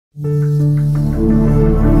Maxillary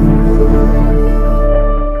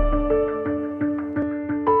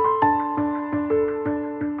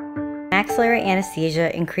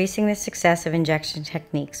anesthesia, increasing the success of injection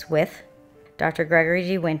techniques with Dr. Gregory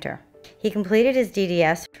G. Winter. He completed his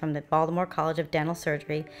DDS from the Baltimore College of Dental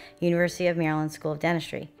Surgery, University of Maryland School of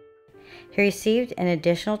Dentistry. He received an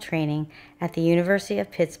additional training at the University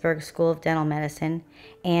of Pittsburgh School of Dental Medicine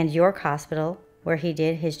and York Hospital, where he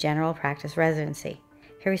did his general practice residency.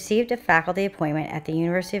 He received a faculty appointment at the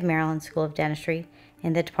University of Maryland School of Dentistry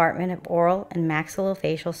in the Department of Oral and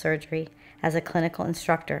Maxillofacial Surgery as a clinical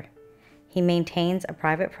instructor. He maintains a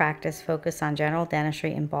private practice focused on general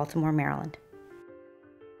dentistry in Baltimore, Maryland.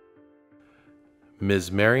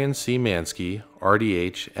 Ms. Marion C. Mansky,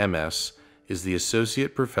 RDH, MS, is the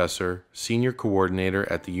Associate Professor, Senior Coordinator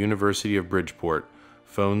at the University of Bridgeport,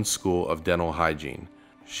 Fones School of Dental Hygiene.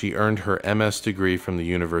 She earned her MS degree from the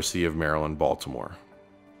University of Maryland, Baltimore.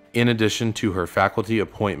 In addition to her faculty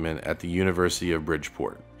appointment at the University of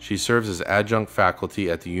Bridgeport, she serves as adjunct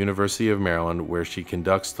faculty at the University of Maryland, where she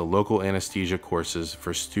conducts the local anesthesia courses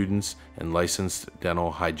for students and licensed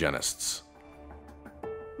dental hygienists.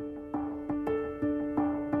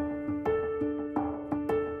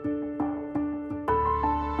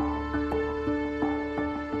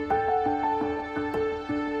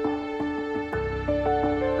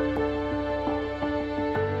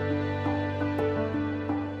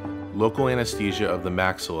 Local anesthesia of the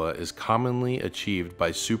maxilla is commonly achieved by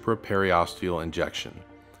supraperiosteal injection.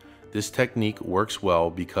 This technique works well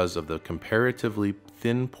because of the comparatively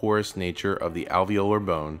thin porous nature of the alveolar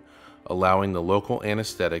bone, allowing the local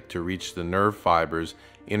anesthetic to reach the nerve fibers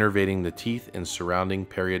innervating the teeth and surrounding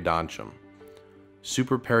periodontium.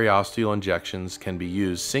 Supraperiosteal injections can be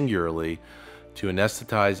used singularly to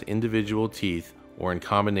anesthetize individual teeth or in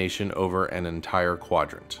combination over an entire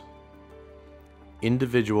quadrant.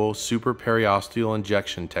 Individual supraperiosteal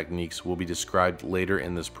injection techniques will be described later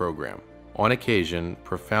in this program. On occasion,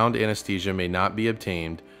 profound anesthesia may not be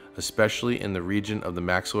obtained, especially in the region of the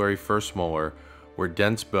maxillary first molar, where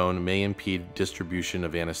dense bone may impede distribution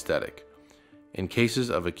of anesthetic. In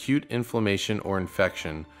cases of acute inflammation or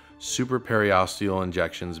infection, supraperiosteal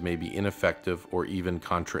injections may be ineffective or even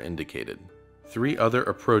contraindicated. 3 other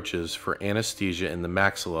approaches for anesthesia in the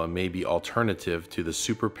maxilla may be alternative to the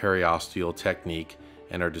supraperiosteal technique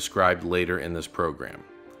and are described later in this program.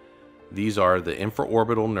 These are the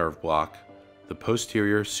infraorbital nerve block, the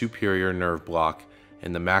posterior superior nerve block,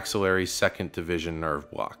 and the maxillary second division nerve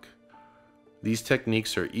block. These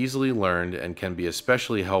techniques are easily learned and can be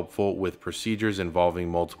especially helpful with procedures involving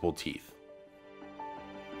multiple teeth.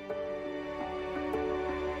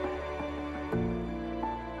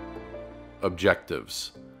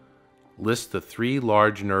 Objectives. List the 3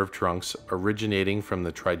 large nerve trunks originating from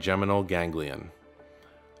the trigeminal ganglion.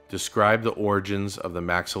 Describe the origins of the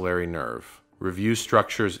maxillary nerve. Review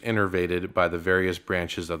structures innervated by the various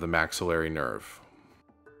branches of the maxillary nerve.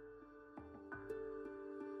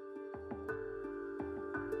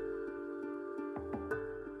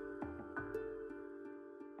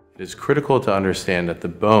 It is critical to understand that the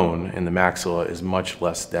bone in the maxilla is much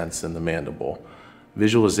less dense than the mandible.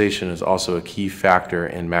 Visualization is also a key factor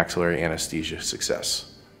in maxillary anesthesia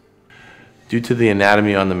success. Due to the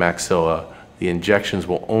anatomy on the maxilla, the injections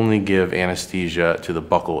will only give anesthesia to the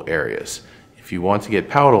buccal areas. If you want to get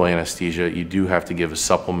palatal anesthesia, you do have to give a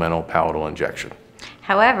supplemental palatal injection.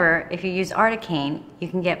 However, if you use articaine, you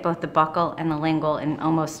can get both the buccal and the lingual in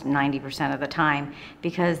almost 90% of the time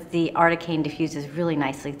because the articaine diffuses really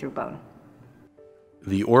nicely through bone.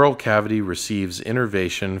 The oral cavity receives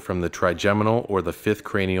innervation from the trigeminal or the 5th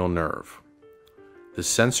cranial nerve. The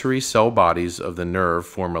sensory cell bodies of the nerve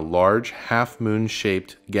form a large half-moon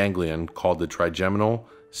shaped ganglion called the trigeminal,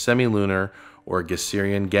 semilunar, or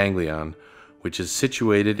Gasserian ganglion, which is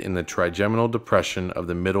situated in the trigeminal depression of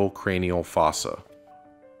the middle cranial fossa.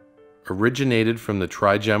 Originated from the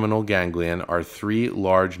trigeminal ganglion are 3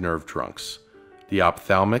 large nerve trunks: the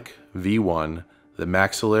ophthalmic, V1, the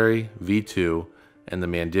maxillary, V2, and the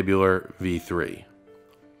mandibular, V3.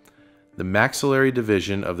 The maxillary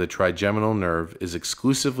division of the trigeminal nerve is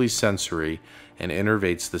exclusively sensory and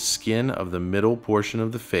innervates the skin of the middle portion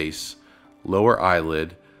of the face, lower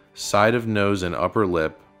eyelid, side of nose and upper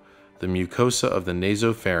lip, the mucosa of the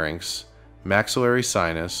nasopharynx, maxillary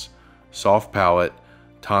sinus, soft palate,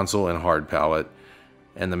 tonsil and hard palate,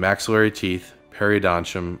 and the maxillary teeth,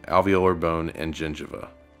 periodontium, alveolar bone, and gingiva.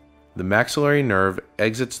 The maxillary nerve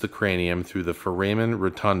exits the cranium through the foramen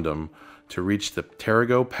rotundum to reach the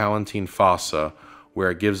pterygopalatine fossa, where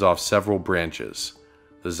it gives off several branches: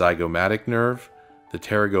 the zygomatic nerve, the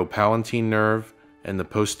pterygopalatine nerve, and the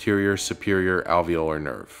posterior superior alveolar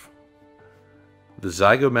nerve. The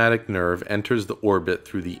zygomatic nerve enters the orbit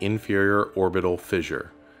through the inferior orbital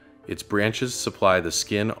fissure. Its branches supply the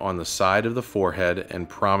skin on the side of the forehead and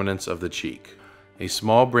prominence of the cheek. A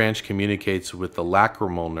small branch communicates with the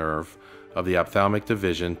lacrimal nerve of the ophthalmic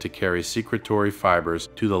division to carry secretory fibers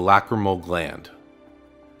to the lacrimal gland.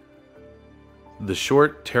 The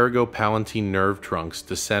short pterygopalatine nerve trunks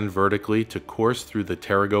descend vertically to course through the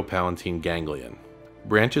pterygopalatine ganglion.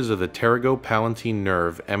 Branches of the pterygopalatine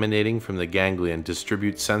nerve emanating from the ganglion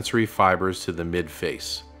distribute sensory fibers to the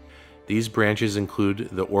midface. These branches include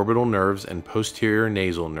the orbital nerves and posterior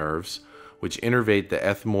nasal nerves, which innervate the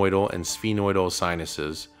ethmoidal and sphenoidal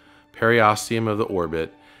sinuses, periosteum of the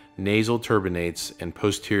orbit, nasal turbinates, and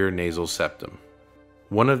posterior nasal septum.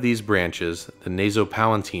 One of these branches, the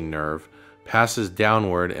nasopalatine nerve, passes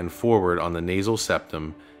downward and forward on the nasal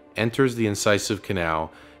septum, enters the incisive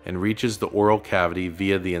canal, and reaches the oral cavity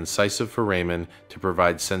via the incisive foramen to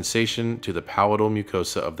provide sensation to the palatal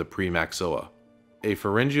mucosa of the premaxilla. A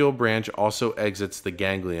pharyngeal branch also exits the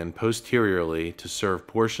ganglion posteriorly to serve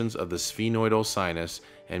portions of the sphenoidal sinus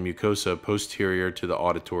and mucosa posterior to the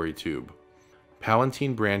auditory tube.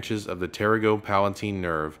 Palatine branches of the pterygopalatine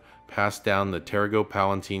nerve pass down the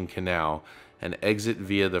pterygopalatine canal and exit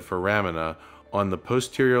via the foramina on the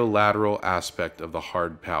posterior lateral aspect of the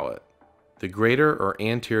hard palate. The greater or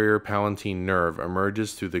anterior palatine nerve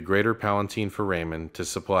emerges through the greater palatine foramen to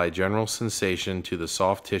supply general sensation to the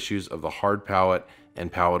soft tissues of the hard palate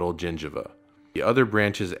and palatal gingiva. The other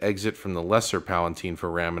branches exit from the lesser palatine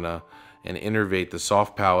foramina and innervate the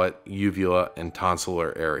soft palate, uvula, and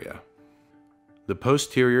tonsillar area. The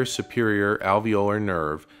posterior superior alveolar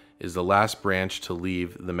nerve is the last branch to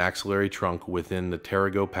leave the maxillary trunk within the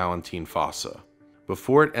pterygopalatine fossa.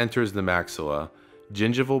 Before it enters the maxilla,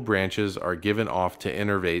 gingival branches are given off to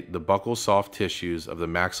innervate the buccal soft tissues of the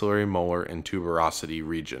maxillary molar and tuberosity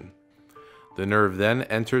region. The nerve then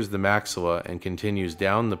enters the maxilla and continues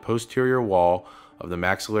down the posterior wall of the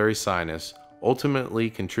maxillary sinus, ultimately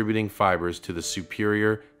contributing fibers to the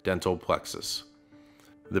superior dental plexus.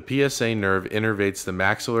 The PSA nerve innervates the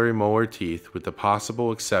maxillary molar teeth with the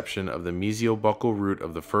possible exception of the mesiobuccal root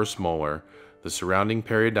of the first molar, the surrounding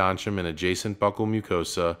periodontium and adjacent buccal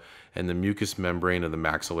mucosa, and the mucous membrane of the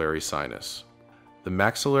maxillary sinus. The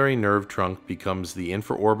maxillary nerve trunk becomes the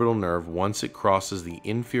infraorbital nerve once it crosses the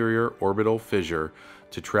inferior orbital fissure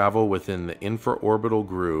to travel within the infraorbital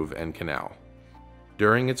groove and canal.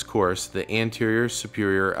 During its course, the anterior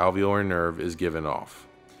superior alveolar nerve is given off.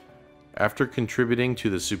 After contributing to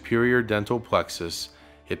the superior dental plexus,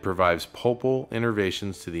 it provides pulpal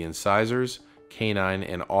innervations to the incisors, canine,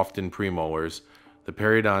 and often premolars, the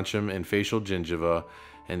periodontium and facial gingiva,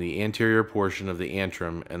 and the anterior portion of the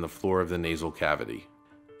antrum and the floor of the nasal cavity.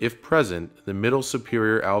 If present, the middle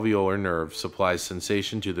superior alveolar nerve supplies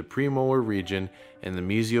sensation to the premolar region and the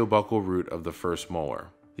mesiobuccal root of the first molar.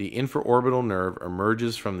 The infraorbital nerve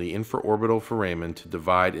emerges from the infraorbital foramen to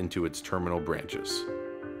divide into its terminal branches.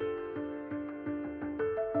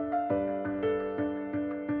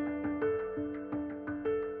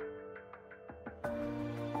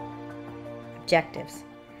 Objectives.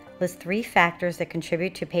 List 3 factors that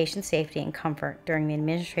contribute to patient safety and comfort during the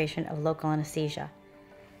administration of local anesthesia.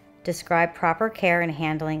 Describe proper care and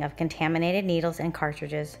handling of contaminated needles and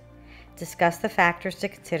cartridges. Discuss the factors to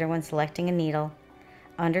consider when selecting a needle.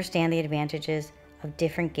 Understand the advantages of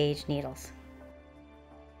different gauge needles.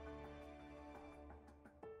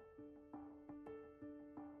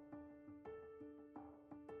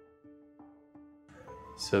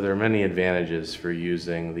 So there are many advantages for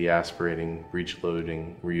using the aspirating,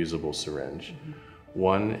 breech-loading, reusable syringe.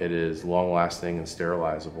 One, it is long-lasting and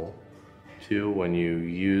sterilizable. 2, when you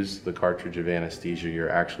use the cartridge of anesthesia,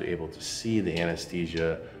 you're actually able to see the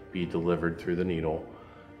anesthesia be delivered through the needle.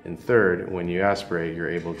 And 3rd, when you aspirate, you're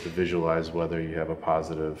able to visualize whether you have a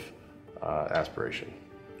positive aspiration.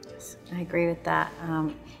 Yes, I agree with that.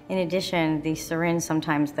 In addition, the syringe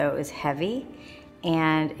sometimes, though, is heavy,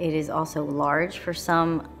 and it is also large for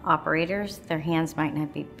some operators. Their hands might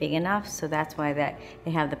not be big enough, so that's why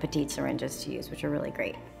they have the petite syringes to use, which are really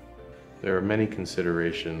great. There are many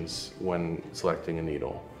considerations when selecting a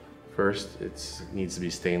needle. First, it needs to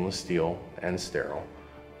be stainless steel and sterile,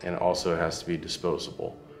 and also it has to be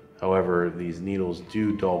disposable. However, these needles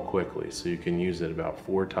do dull quickly, so you can use it about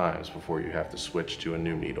 4 times before you have to switch to a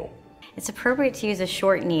new needle. It's appropriate to use a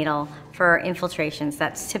short needle for infiltrations.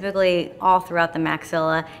 That's typically all throughout the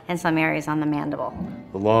maxilla and some areas on the mandible.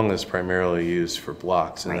 The long is primarily used for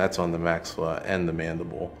blocks, and Right. that's on the maxilla and the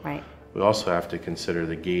mandible. Right. We also have to consider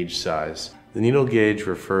the gauge size. The needle gauge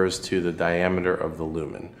refers to the diameter of the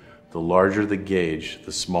lumen. The larger the gauge,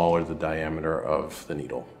 the smaller the diameter of the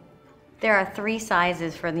needle. There are 3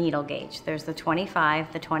 sizes for the needle gauge. There's the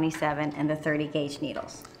 25, the 27, and the 30 gauge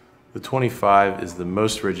needles. The 25 is the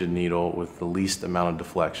most rigid needle with the least amount of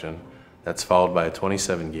deflection. That's followed by a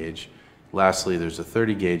 27 gauge. Lastly, there's a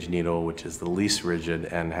 30 gauge needle, which is the least rigid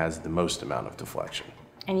and has the most amount of deflection.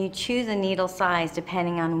 And you choose a needle size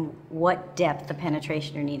depending on what depth of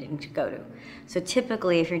penetration you're needing to go to. So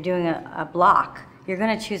typically, if you're doing a block, you're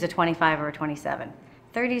going to choose a 25 or a 27.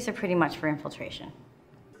 30s are pretty much for infiltration.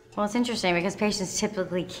 Well, it's interesting because patients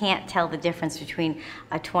typically can't tell the difference between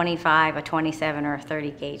a 25, a 27, or a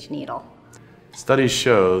 30 gauge needle. Studies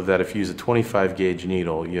show that if you use a 25 gauge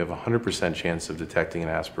needle, you have a 100% chance of detecting an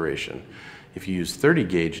aspiration. If you use 30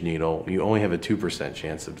 gauge needle, you only have a 2%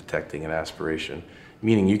 chance of detecting an aspiration,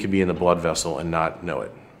 meaning you could be in the blood vessel and not know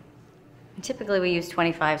it. Typically we use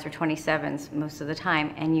 25s or 27s most of the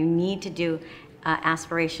time, and you need to do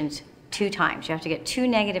aspirations 2 times. You have to get 2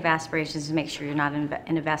 negative aspirations to make sure you're not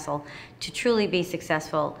in a vessel to truly be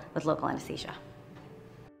successful with local anesthesia.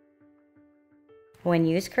 When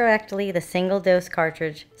used correctly, the single-dose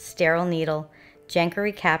cartridge, sterile needle,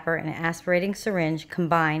 Jankery capper, and aspirating syringe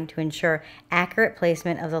combine to ensure accurate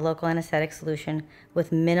placement of the local anesthetic solution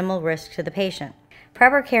with minimal risk to the patient.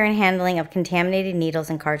 Proper care and handling of contaminated needles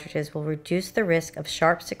and cartridges will reduce the risk of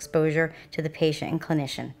sharps exposure to the patient and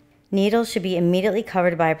clinician. Needles should be immediately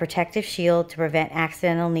covered by a protective shield to prevent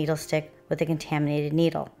accidental needle stick with a contaminated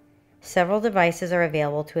needle. Several devices are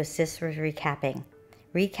available to assist with recapping.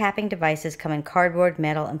 Recapping devices come in cardboard,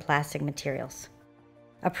 metal, and plastic materials.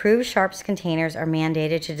 Approved sharps containers are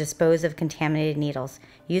mandated to dispose of contaminated needles,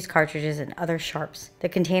 used cartridges, and other sharps. The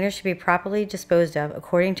containers should be properly disposed of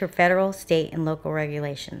according to federal, state, and local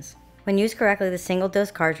regulations. When used correctly, the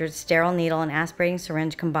single-dose cartridge, sterile needle, and aspirating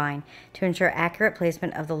syringe combine to ensure accurate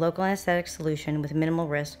placement of the local anesthetic solution with minimal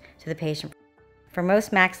risk to the patient. For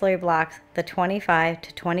most maxillary blocks, the 25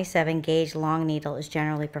 to 27 gauge long needle is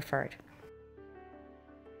generally preferred.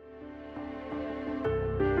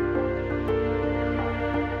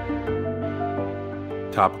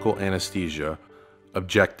 Topical anesthesia.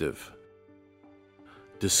 Objective.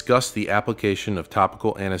 Discuss the application of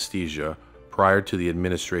topical anesthesia prior to the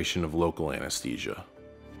administration of local anesthesia.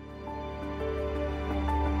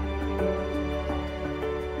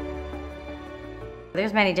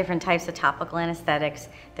 There's many different types of topical anesthetics.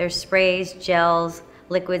 There's sprays, gels,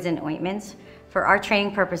 liquids, and ointments. For our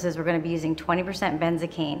training purposes, we're going to be using 20%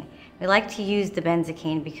 benzocaine. We like to use the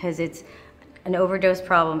benzocaine because an overdose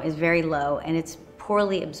problem is very low and it's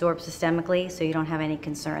poorly absorbed systemically, so you don't have any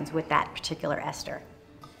concerns with that particular ester.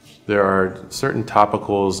 There are certain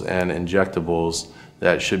topicals and injectables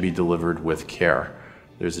that should be delivered with care.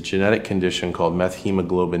 There's a genetic condition called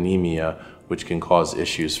methemoglobinemia, which can cause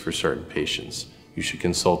issues for certain patients. You should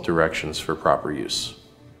consult directions for proper use.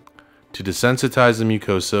 To desensitize the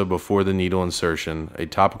mucosa before the needle insertion, a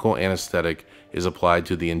topical anesthetic is applied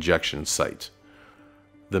to the injection site.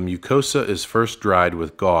 The mucosa is first dried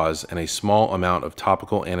with gauze, and a small amount of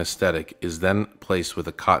topical anesthetic is then placed with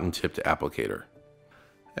a cotton-tipped applicator.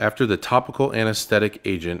 After the topical anesthetic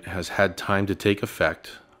agent has had time to take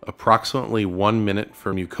effect, approximately 1 minute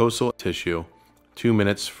for mucosal tissue, 2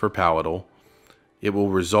 minutes for palatal, it will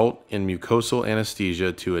result in mucosal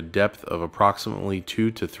anesthesia to a depth of approximately 2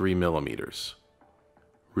 to 3 millimeters.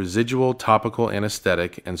 Residual topical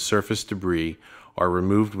anesthetic and surface debris are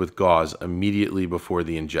removed with gauze immediately before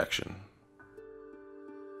the injection.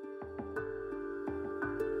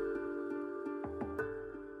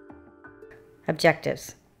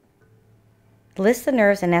 Objectives. List the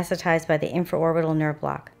nerves anesthetized by the infraorbital nerve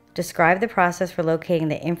block. Describe the process for locating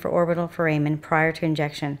the infraorbital foramen prior to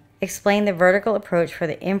injection. Explain the vertical approach for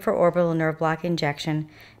the infraorbital nerve block injection,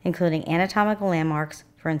 including anatomical landmarks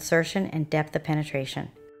for insertion and depth of penetration.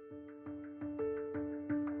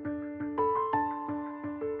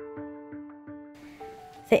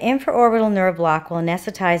 The infraorbital nerve block will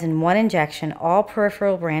anesthetize in one injection all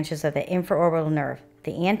peripheral branches of the infraorbital nerve,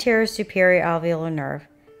 the anterior superior alveolar nerve,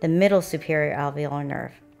 the middle superior alveolar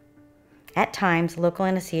nerve. At times, local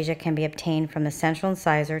anesthesia can be obtained from the central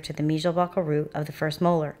incisor to the mesial buccal root of the first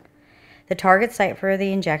molar. The target site for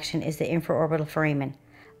the injection is the infraorbital foramen.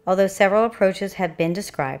 Although several approaches have been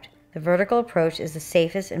described, the vertical approach is the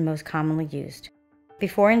safest and most commonly used.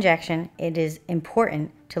 Before injection, it is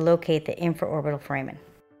important to locate the infraorbital foramen.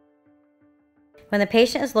 When the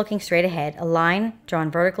patient is looking straight ahead, a line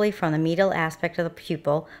drawn vertically from the medial aspect of the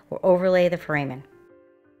pupil will overlay the foramen.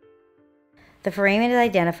 The foramen is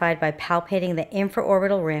identified by palpating the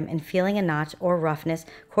infraorbital rim and feeling a notch or roughness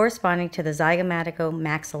corresponding to the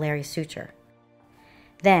zygomatico-maxillary suture.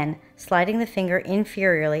 Then, sliding the finger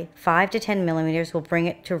inferiorly 5 to 10 millimeters will bring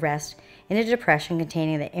it to rest in a depression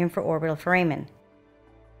containing the infraorbital foramen.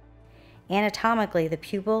 Anatomically, the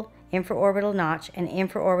pupil, infraorbital notch, and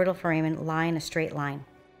infraorbital foramen lie in a straight line.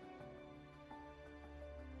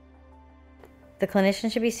 The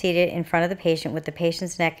clinician should be seated in front of the patient with the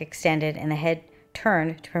patient's neck extended and the head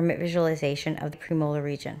turned to permit visualization of the premolar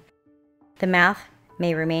region. The mouth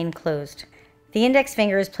may remain closed. The index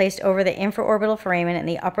finger is placed over the infraorbital foramen and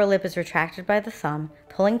the upper lip is retracted by the thumb,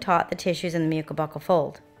 pulling taut the tissues in the mucobuccal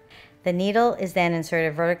fold. The needle is then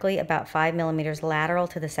inserted vertically about 5 millimeters lateral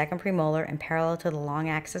to the second premolar and parallel to the long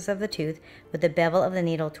axis of the tooth with the bevel of the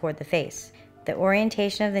needle toward the face. The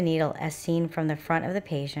orientation of the needle, as seen from the front of the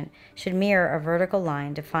patient, should mirror a vertical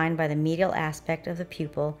line defined by the medial aspect of the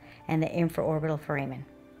pupil and the infraorbital foramen.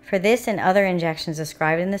 For this and other injections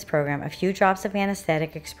described in this program, a few drops of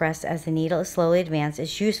anesthetic expressed as the needle is slowly advanced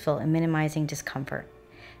is useful in minimizing discomfort.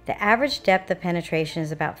 The average depth of penetration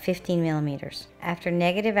is about 15 millimeters. After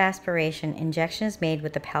negative aspiration, injection is made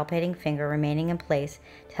with the palpating finger remaining in place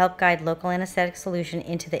to help guide local anesthetic solution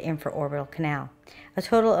into the infraorbital canal. A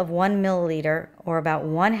total of 1 milliliter, or about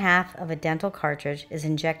 1/2 of a dental cartridge, is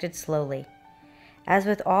injected slowly. As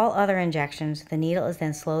with all other injections, the needle is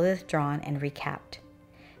then slowly withdrawn and recapped.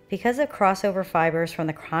 Because of crossover fibers from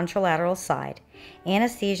the contralateral side,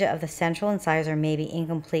 anesthesia of the central incisor may be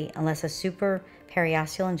incomplete unless a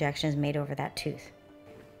supraperiosteal injection is made over that tooth.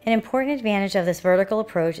 An important advantage of this vertical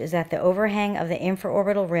approach is that the overhang of the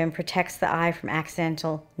infraorbital rim protects the eye from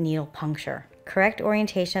accidental needle puncture. Correct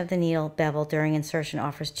orientation of the needle bevel during insertion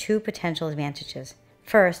offers two potential advantages.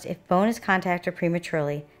 First, if bone is contacted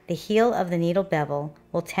prematurely, the heel of the needle bevel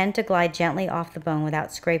will tend to glide gently off the bone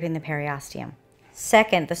without scraping the periosteum.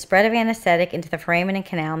 Second, the spread of anesthetic into the foramen and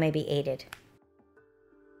canal may be aided.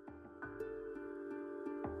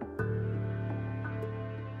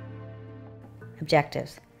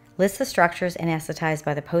 Objectives. List the structures anesthetized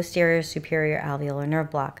by the posterior superior alveolar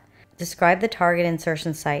nerve block. Describe the target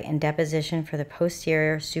insertion site and deposition for the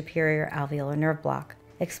posterior superior alveolar nerve block.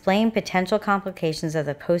 Explain potential complications of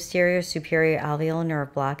the posterior superior alveolar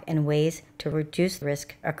nerve block and ways to reduce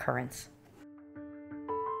risk occurrence.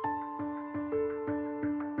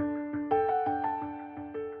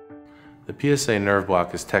 The PSA nerve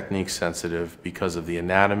block is technique sensitive because of the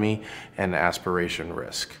anatomy and aspiration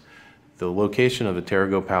risk. The location of the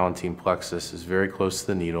pterygopalatine plexus is very close to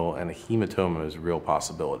the needle and a hematoma is a real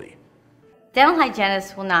possibility. Dental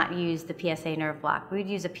hygienists will not use the PSA nerve block. We would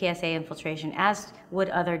use a PSA infiltration, as would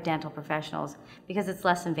other dental professionals, because it's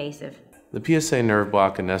less invasive. The PSA nerve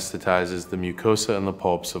block anesthetizes the mucosa and the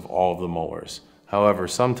pulps of all of the molars. However,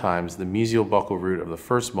 sometimes the mesial buccal root of the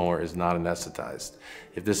first molar is not anesthetized.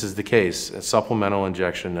 If this is the case, a supplemental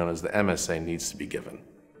injection known as the MSA needs to be given.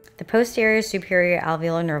 The posterior superior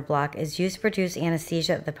alveolar nerve block is used to produce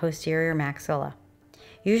anesthesia of the posterior maxilla.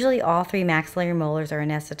 Usually all three maxillary molars are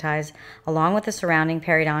anesthetized along with the surrounding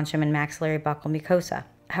periodontium and maxillary buccal mucosa.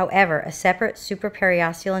 However, a separate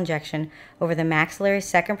supraperiosteal injection over the maxillary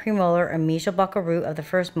second premolar or mesial buccal root of the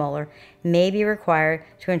first molar may be required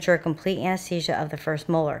to ensure complete anesthesia of the first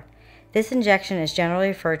molar. This injection is generally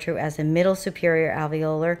referred to as the middle superior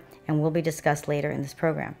alveolar and will be discussed later in this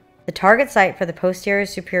program. The target site for the posterior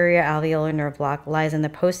superior alveolar nerve block lies in the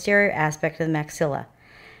posterior aspect of the maxilla,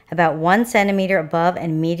 about 1 centimeter above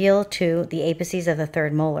and medial to the apices of the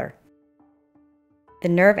third molar. The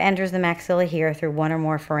nerve enters the maxilla here through one or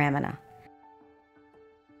more foramina.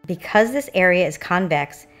 Because this area is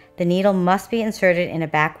convex, the needle must be inserted in a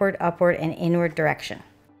backward, upward, and inward direction.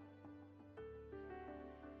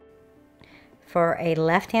 For a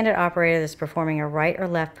left-handed operator that's performing a right or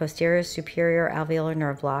left posterior superior alveolar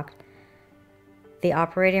nerve block, the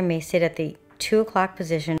operator may sit at the 2 o'clock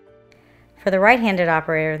position. For the right-handed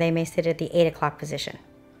operator, they may sit at the 8 o'clock position,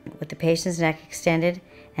 with the patient's neck extended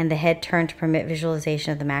and the head turned to permit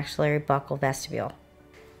visualization of the maxillary buccal vestibule.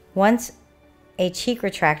 Once a cheek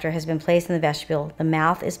retractor has been placed in the vestibule, the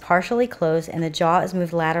mouth is partially closed and the jaw is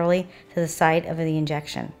moved laterally to the site of the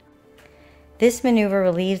injection. This maneuver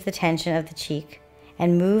relieves the tension of the cheek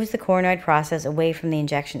and moves the coronoid process away from the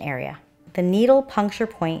injection area. The needle puncture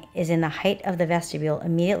point is in the height of the vestibule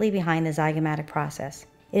immediately behind the zygomatic process.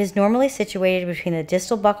 It is normally situated between the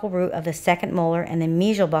distal buccal root of the second molar and the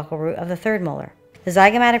mesial buccal root of the third molar. The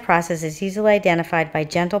zygomatic process is easily identified by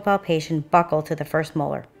gentle palpation buccal to the first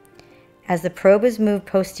molar. As the probe is moved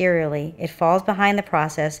posteriorly, it falls behind the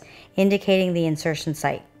process, indicating the insertion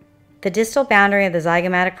site. The distal boundary of the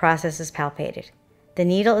zygomatic process is palpated. The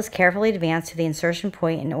needle is carefully advanced to the insertion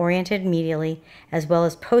point and oriented medially as well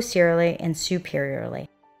as posteriorly and superiorly.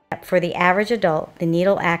 For the average adult, the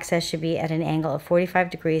needle access should be at an angle of 45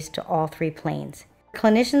 degrees to all three planes.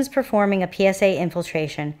 Clinicians performing a PSA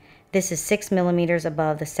infiltration, this is 6 millimeters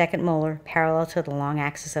above the second molar, parallel to the long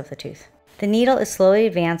axis of the tooth. The needle is slowly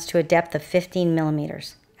advanced to a depth of 15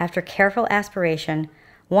 millimeters. After careful aspiration,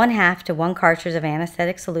 1/2 to 1 cartridge of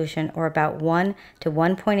anesthetic solution, or about 1 to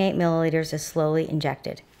 1.8 milliliters, is slowly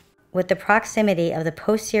injected. With the proximity of the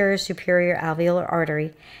posterior superior alveolar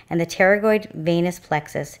artery and the pterygoid venous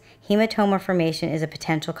plexus, hematoma formation is a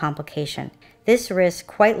potential complication. This risk,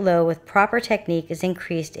 quite low with proper technique, is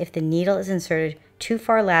increased if the needle is inserted too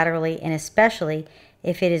far laterally and especially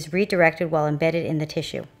if it is redirected while embedded in the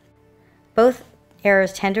tissue. Both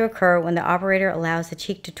errors tend to occur when the operator allows the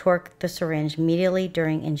cheek to torque the syringe medially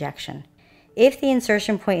during injection. If the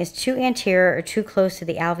insertion point is too anterior or too close to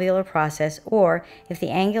the alveolar process, or if the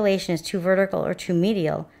angulation is too vertical or too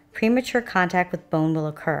medial, premature contact with bone will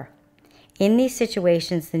occur. In these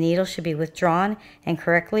situations, the needle should be withdrawn and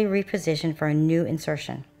correctly repositioned for a new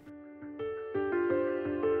insertion.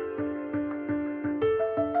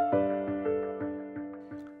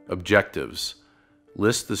 Objectives.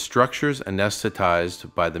 List the structures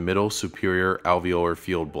anesthetized by the middle superior alveolar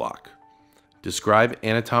field block. Describe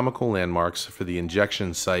anatomical landmarks for the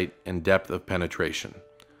injection site and depth of penetration.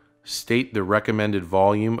 State the recommended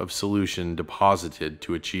volume of solution deposited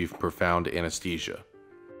to achieve profound anesthesia.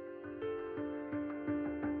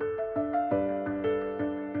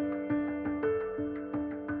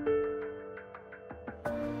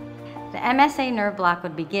 The MSA nerve block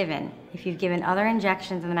would be given if you've given other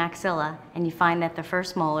injections in the maxilla and you find that the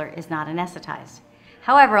first molar is not anesthetized.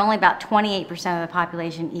 However, only about 28% of the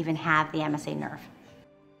population even have the MSA nerve.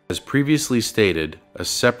 As previously stated, a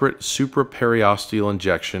separate supraperiosteal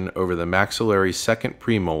injection over the maxillary second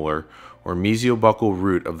premolar or mesiobuccal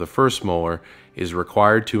root of the first molar is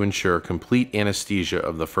required to ensure complete anesthesia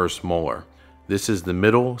of the first molar. This is the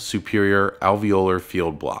middle superior alveolar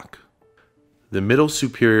field block. The middle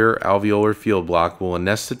superior alveolar field block will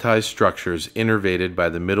anesthetize structures innervated by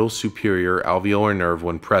the middle superior alveolar nerve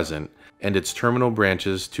when present, and its terminal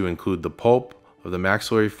branches to include the pulp of the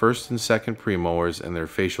maxillary first and second premolars and their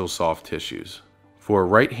facial soft tissues. For a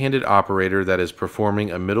right-handed operator that is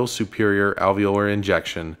performing a middle superior alveolar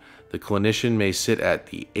injection, the clinician may sit at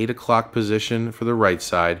the 8 o'clock position for the right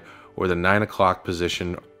side or the 9 o'clock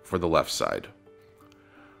position for the left side.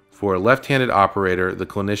 For a left-handed operator, the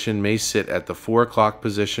clinician may sit at the 4 o'clock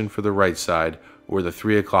position for the right side or the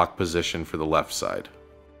 3 o'clock position for the left side.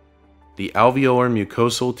 The alveolar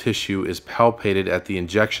mucosal tissue is palpated at the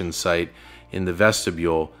injection site in the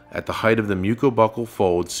vestibule at the height of the mucobuccal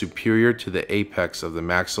fold superior to the apex of the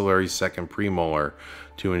maxillary second premolar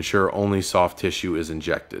to ensure only soft tissue is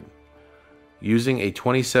injected. Using a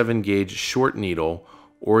 27 gauge short needle,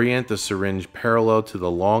 orient the syringe parallel to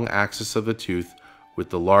the long axis of the tooth with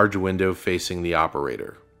the large window facing the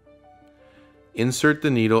operator. Insert the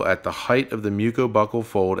needle at the height of the mucobuccal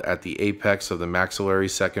fold at the apex of the maxillary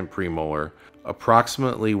second premolar,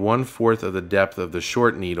 approximately 1/4 of the depth of the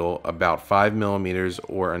short needle, about 5 millimeters,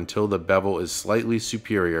 or until the bevel is slightly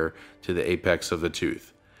superior to the apex of the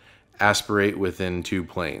tooth. Aspirate within 2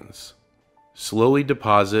 planes. Slowly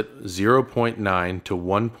deposit 0.9 to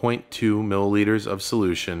 1.2 milliliters of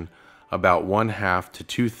solution, about 1/2 to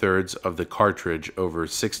 2/3 of the cartridge, over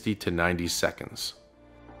 60 to 90 seconds.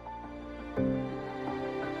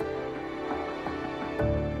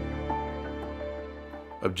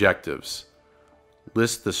 Objectives.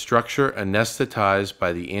 List the structure anesthetized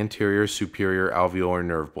by the anterior superior alveolar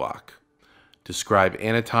nerve block. Describe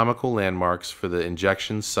anatomical landmarks for the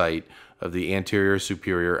injection site of the anterior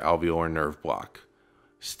superior alveolar nerve block.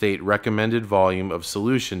 State recommended volume of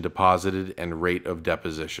solution deposited and rate of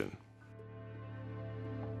deposition.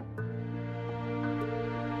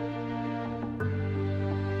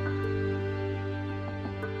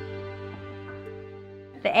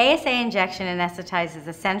 The ASA injection anesthetizes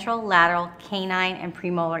the central, lateral, canine, and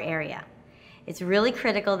premolar area. It's really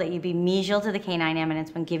critical that you be mesial to the canine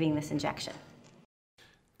eminence when giving this injection.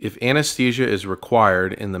 If anesthesia is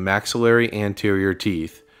required in the maxillary anterior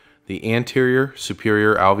teeth, the anterior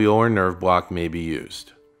superior alveolar nerve block may be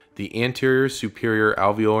used. The anterior superior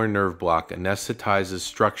alveolar nerve block anesthetizes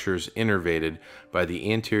structures innervated by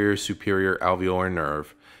the anterior superior alveolar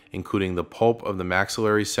nerve, including the pulp of the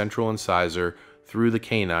maxillary central incisor through the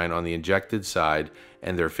canine on the injected side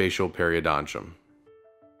and their facial periodontium.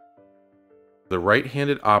 The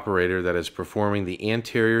right-handed operator that is performing the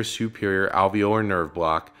anterior superior alveolar nerve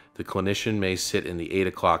block, the clinician may sit in the 8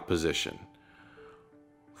 o'clock position.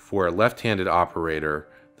 For a left-handed operator,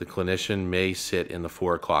 the clinician may sit in the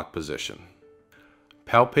 4 o'clock position.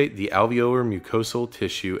 Palpate the alveolar mucosal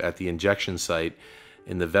tissue at the injection site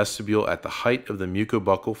in the vestibule at the height of the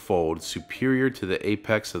mucobuccal fold superior to the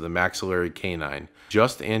apex of the maxillary canine,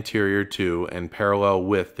 just anterior to and parallel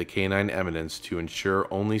with the canine eminence to ensure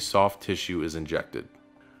only soft tissue is injected.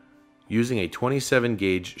 Using a 27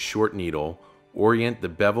 gauge short needle, orient the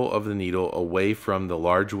bevel of the needle away from the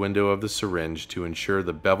large window of the syringe to ensure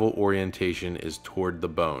the bevel orientation is toward the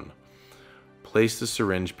bone. Place the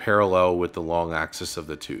syringe parallel with the long axis of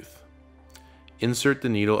the tooth. Insert the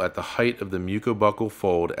needle at the height of the mucobuccal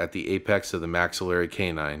fold at the apex of the maxillary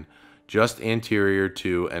canine, just anterior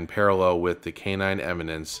to and parallel with the canine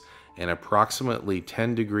eminence, and approximately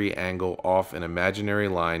 10-degree angle off an imaginary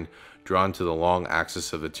line drawn to the long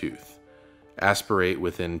axis of the tooth. Aspirate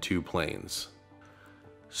within 2 planes.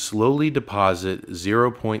 Slowly deposit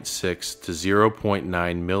 0.6 to 0.9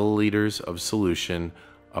 milliliters of solution,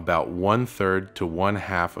 about 1/3 to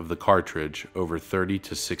 1/2 of the cartridge, over 30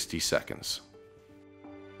 to 60 seconds.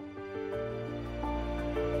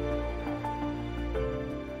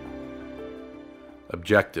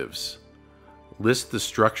 Objectives. List the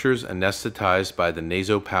structures anesthetized by the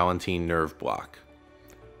nasopalatine nerve block.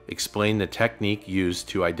 Explain the technique used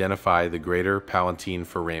to identify the greater palatine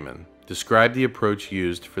foramen. Describe the approach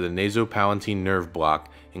used for the nasopalatine nerve block,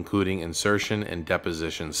 including insertion and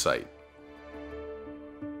deposition site.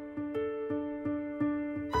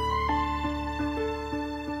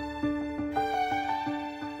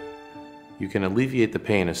 You can alleviate the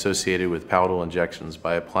pain associated with palatal injections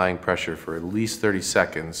by applying pressure for at least 30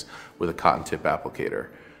 seconds with a cotton tip applicator.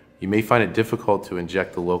 You may find it difficult to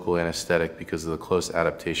inject the local anesthetic because of the close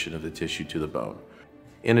adaptation of the tissue to the bone.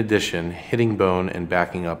 In addition, hitting bone and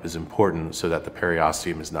backing up is important so that the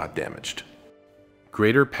periosteum is not damaged.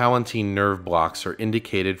 Greater palatine nerve blocks are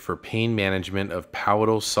indicated for pain management of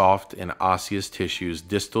palatal soft and osseous tissues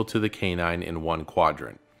distal to the canine in one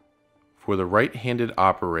quadrant. For the right-handed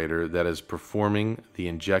operator that is performing the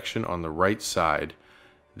injection on the right side,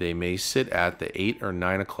 they may sit at the 8 or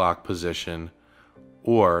 9 o'clock position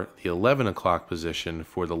or the 11 o'clock position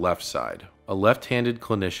for the left side. A left-handed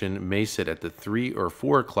clinician may sit at the 3 or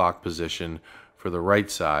 4 o'clock position for the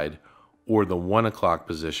right side or the 1 o'clock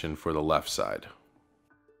position for the left side.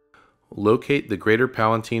 Locate the greater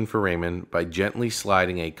palatine foramen by gently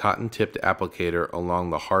sliding a cotton-tipped applicator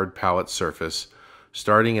along the hard palate surface,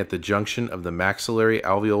 starting at the junction of the maxillary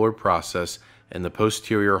alveolar process and the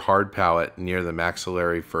posterior hard palate near the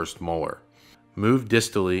maxillary first molar. Move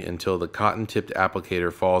distally until the cotton-tipped applicator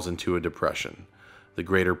falls into a depression, the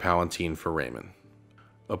greater palatine foramen.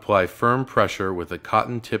 Apply firm pressure with a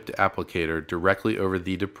cotton-tipped applicator directly over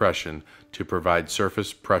the depression to provide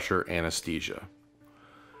surface pressure anesthesia.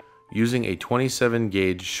 Using a 27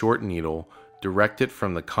 gauge short needle, direct it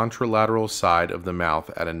from the contralateral side of the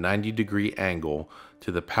mouth at a 90-degree angle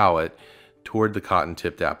to the palate toward the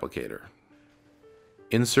cotton-tipped applicator.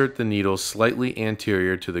 Insert the needle slightly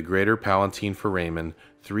anterior to the greater palatine foramen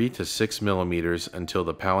 3 to 6 millimeters until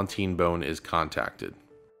the palatine bone is contacted.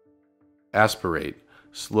 Aspirate,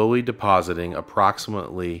 slowly depositing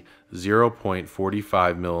approximately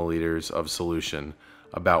 0.45 milliliters of solution,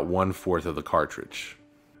 about 1/4 of the cartridge.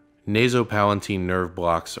 Nasopalatine nerve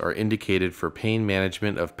blocks are indicated for pain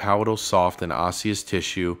management of palatal soft and osseous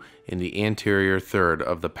tissue in the anterior third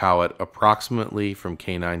of the palate approximately from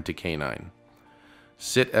canine to canine.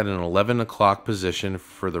 Sit at an 11 o'clock position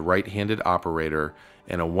for the right-handed operator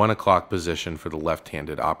and a 1 o'clock position for the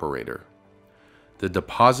left-handed operator. The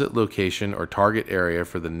deposit location or target area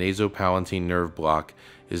for the nasopalatine nerve block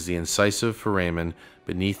is the incisive foramen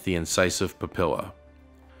beneath the incisive papilla.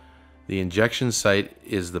 The injection site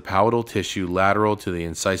is the palatal tissue lateral to the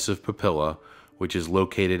incisive papilla, which is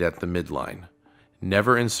located at the midline.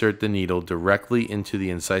 Never insert the needle directly into the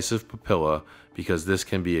incisive papilla because this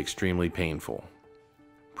can be extremely painful.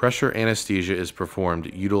 Pressure anesthesia is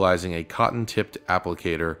performed utilizing a cotton-tipped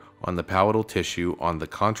applicator on the palatal tissue on the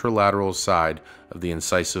contralateral side of the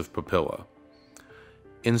incisive papilla.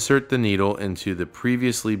 Insert the needle into the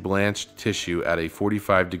previously blanched tissue at a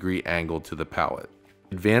 45-degree angle to the palate.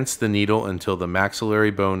 Advance the needle until the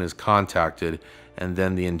maxillary bone is contacted and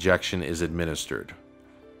then the injection is administered.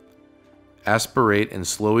 Aspirate and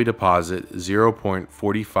slowly deposit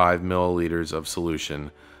 0.45 milliliters of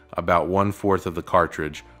solution, about 1/4 of the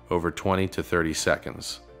cartridge, over 20 to 30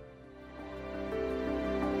 seconds.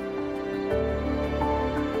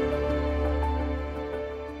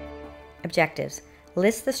 Objectives.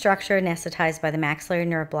 List the structure anesthetized by the maxillary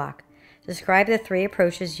nerve block. Describe the 3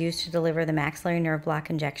 approaches used to deliver the maxillary nerve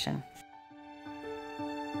block injection.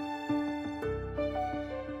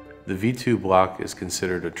 The V2 block is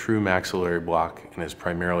considered a true maxillary block and is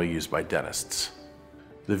primarily used by dentists.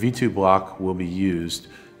 The V2 block will be used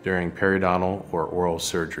during periodontal or oral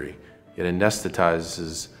surgery. It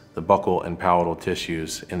anesthetizes the buccal and palatal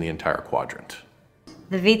tissues in the entire quadrant.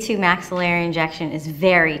 The V2 maxillary injection is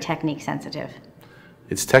very technique sensitive.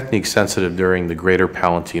 It's technique sensitive during the greater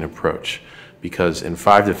palatine approach because in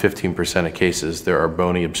 5 to 15% of cases there are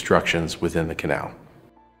bony obstructions within the canal.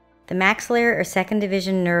 The maxillary or second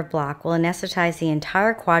division nerve block will anesthetize the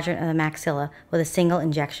entire quadrant of the maxilla with a single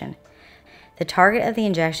injection. The target of the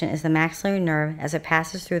injection is the maxillary nerve as it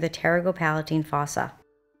passes through the pterygopalatine fossa.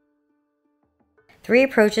 3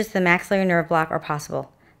 approaches to the maxillary nerve block are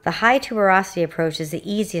possible. The high tuberosity approach is the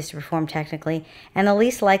easiest to perform technically and the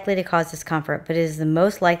least likely to cause discomfort, but it is the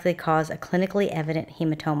most likely to cause a clinically evident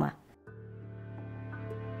hematoma.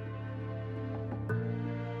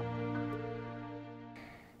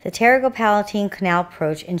 The pterygopalatine canal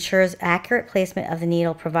approach ensures accurate placement of the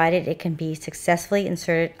needle provided it can be successfully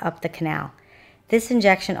inserted up the canal. This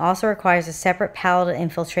injection also requires a separate palatal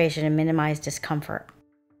infiltration to minimize discomfort.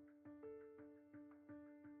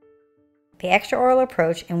 The extraoral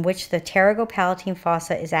approach, in which the pterygopalatine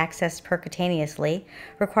fossa is accessed percutaneously,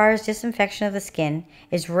 requires disinfection of the skin,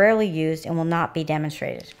 is rarely used, and will not be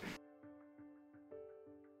demonstrated.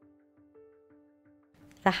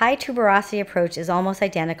 The high tuberosity approach is almost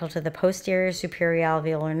identical to the posterior superior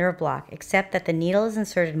alveolar nerve block, except that the needle is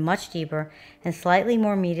inserted much deeper and slightly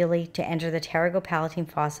more medially to enter the pterygopalatine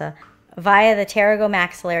fossa via the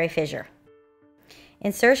pterygomaxillary fissure.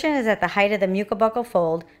 Insertion is at the height of the mucobuccal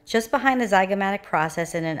fold, just behind the zygomatic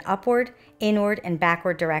process in an upward, inward, and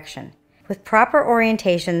backward direction. With proper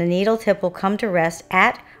orientation, the needle tip will come to rest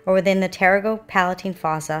at or within the pterygopalatine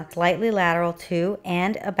fossa, slightly lateral to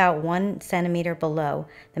and about 1 centimeter below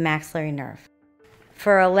the maxillary nerve.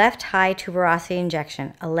 For a left high tuberosity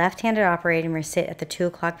injection, a left-handed operator may sit at the 2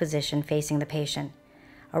 o'clock position facing the patient.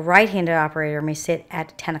 A right-handed operator may sit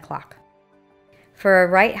at 10 o'clock. For a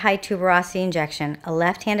right high tuberosity injection, a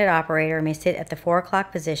left-handed operator may sit at the 4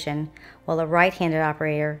 o'clock position, while a right-handed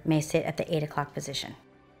operator may sit at the 8 o'clock position.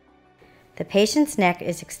 The patient's neck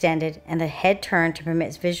is extended and the head turned to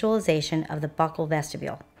permit visualization of the buccal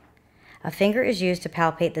vestibule. A finger is used to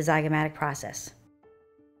palpate the zygomatic process.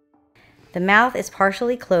 The mouth is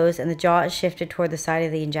partially closed and the jaw is shifted toward the side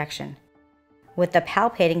of the injection. With the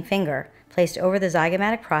palpating finger placed over the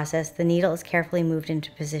zygomatic process, the needle is carefully moved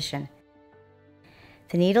into position.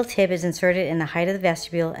 The needle tip is inserted in the height of the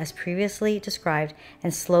vestibule as previously described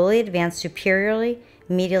and slowly advanced superiorly,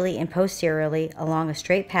 medially, and posteriorly along a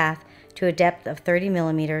straight path to a depth of 30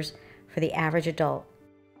 millimeters for the average adult.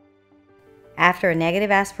 After a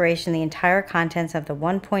negative aspiration, the entire contents of the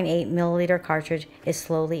 1.8 milliliter cartridge is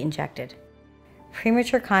slowly injected.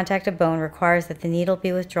 Premature contact of bone requires that the needle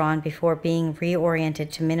be withdrawn before being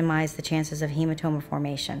reoriented to minimize the chances of hematoma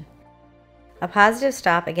formation. A positive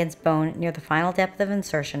stop against bone near the final depth of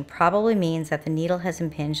insertion probably means that the needle has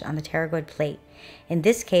impinged on the pterygoid plate. In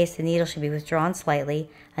this case, the needle should be withdrawn slightly,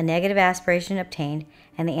 a negative aspiration obtained,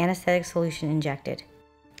 and the anesthetic solution injected.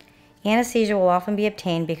 Anesthesia will often be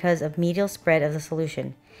obtained because of medial spread of the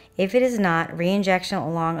solution. If it is not, re-injection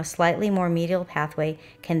along a slightly more medial pathway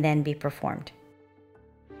can then be performed.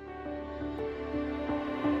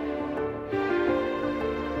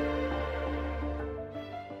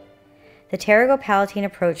 The pterygopalatine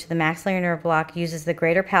approach to the maxillary nerve block uses the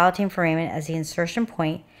greater palatine foramen as the insertion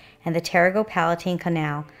point and the pterygopalatine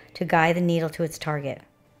canal to guide the needle to its target.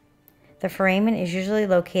 The foramen is usually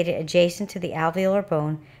located adjacent to the alveolar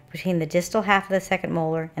bone between the distal half of the second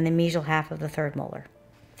molar and the mesial half of the third molar.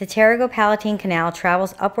 The pterygopalatine canal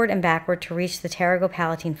travels upward and backward to reach the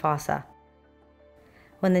pterygopalatine fossa.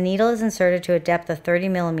 When the needle is inserted to a depth of 30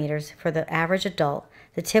 millimeters for the average adult,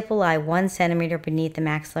 the tip will lie 1 centimeter beneath the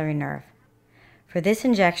maxillary nerve. For this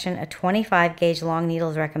injection, a 25 gauge long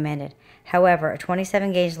needle is recommended. However, a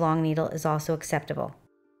 27 gauge long needle is also acceptable.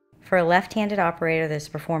 For a left-handed operator that is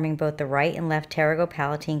performing both the right and left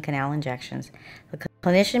pterygopalatine canal injections, the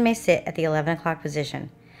clinician may sit at the 11 o'clock position.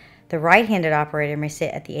 The right-handed operator may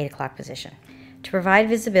sit at the 8 o'clock position. To provide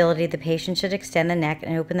visibility, the patient should extend the neck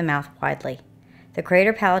and open the mouth widely. The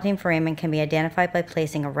greater palatine foramen can be identified by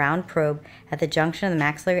placing a round probe at the junction of the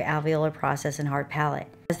maxillary alveolar process and hard palate.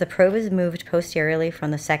 As the probe is moved posteriorly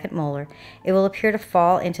from the second molar, it will appear to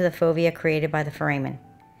fall into the fovea created by the foramen.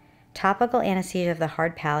 Topical anesthesia of the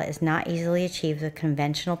hard palate is not easily achieved with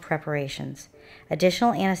conventional preparations.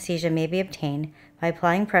 Additional anesthesia may be obtained by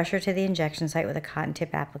applying pressure to the injection site with a cotton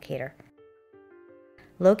tip applicator.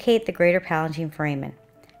 Locate the greater palatine foramen.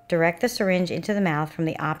 Direct the syringe into the mouth from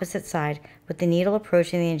the opposite side with the needle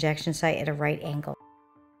approaching the injection site at a right angle.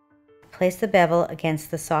 Place the bevel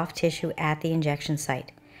against the soft tissue at the injection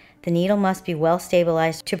site. The needle must be well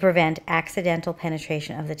stabilized to prevent accidental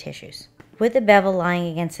penetration of the tissues. With the bevel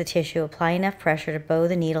lying against the tissue, apply enough pressure to bow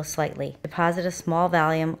the needle slightly. Deposit a small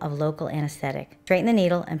volume of local anesthetic. Straighten the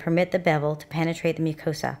needle and permit the bevel to penetrate the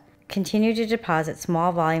mucosa. Continue to deposit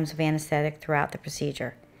small volumes of anesthetic throughout the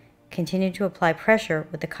procedure. Continue to apply pressure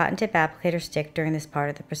with the cotton tip applicator stick during this part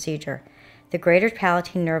of the procedure. The greater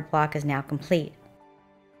palatine nerve block is now complete.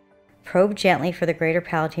 Probe gently for the greater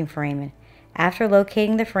palatine foramen. After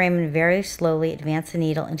locating the foramen, very slowly advance the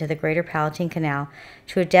needle into the greater palatine canal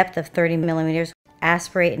to a depth of 30 millimeters.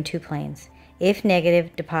 Aspirate in 2 planes. If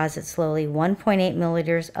negative, deposit slowly 1.8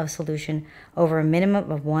 milliliters of solution over a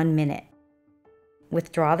minimum of 1 minute.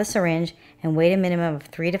 Withdraw the syringe and wait a minimum of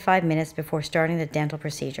 3 to 5 minutes before starting the dental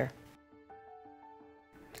procedure.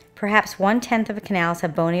 Perhaps 1/10 of the canals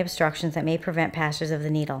have bony obstructions that may prevent passage of the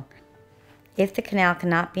needle. If the canal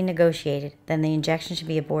cannot be negotiated, then the injection should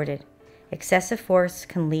be aborted. Excessive force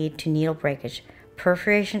can lead to needle breakage,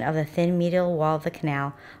 perforation of the thin medial wall of the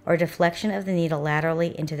canal, or deflection of the needle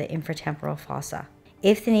laterally into the infratemporal fossa.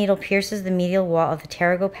 If the needle pierces the medial wall of the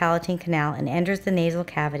pterygopalatine canal and enters the nasal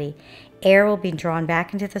cavity, air will be drawn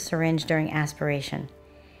back into the syringe during aspiration.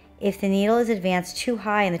 If the needle is advanced too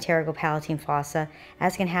high in the pterygopalatine fossa,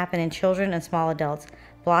 as can happen in children and small adults,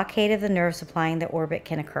 blockade of the nerve supplying the orbit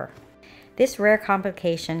can occur. This rare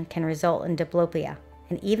complication can result in diplopia,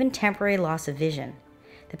 and even temporary loss of vision.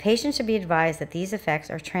 The patient should be advised that these effects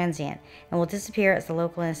are transient and will disappear as the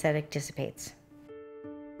local anesthetic dissipates.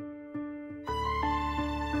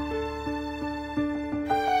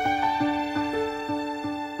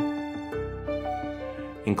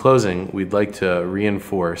 In closing, we'd like to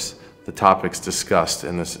reinforce the topics discussed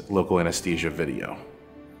in this local anesthesia video.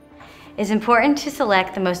 It's important to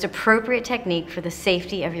select the most appropriate technique for the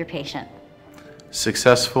safety of your patient.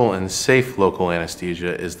 Successful and safe local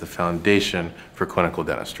anesthesia is the foundation for clinical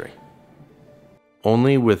dentistry.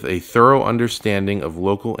 Only with a thorough understanding of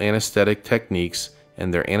local anesthetic techniques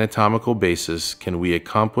and their anatomical basis can we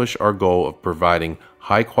accomplish our goal of providing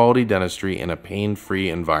high-quality dentistry in a pain-free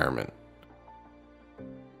environment.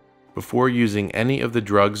 Before using any of the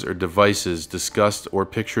drugs or devices discussed or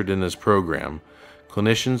pictured in this program,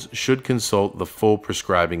 clinicians should consult the full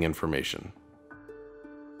prescribing information.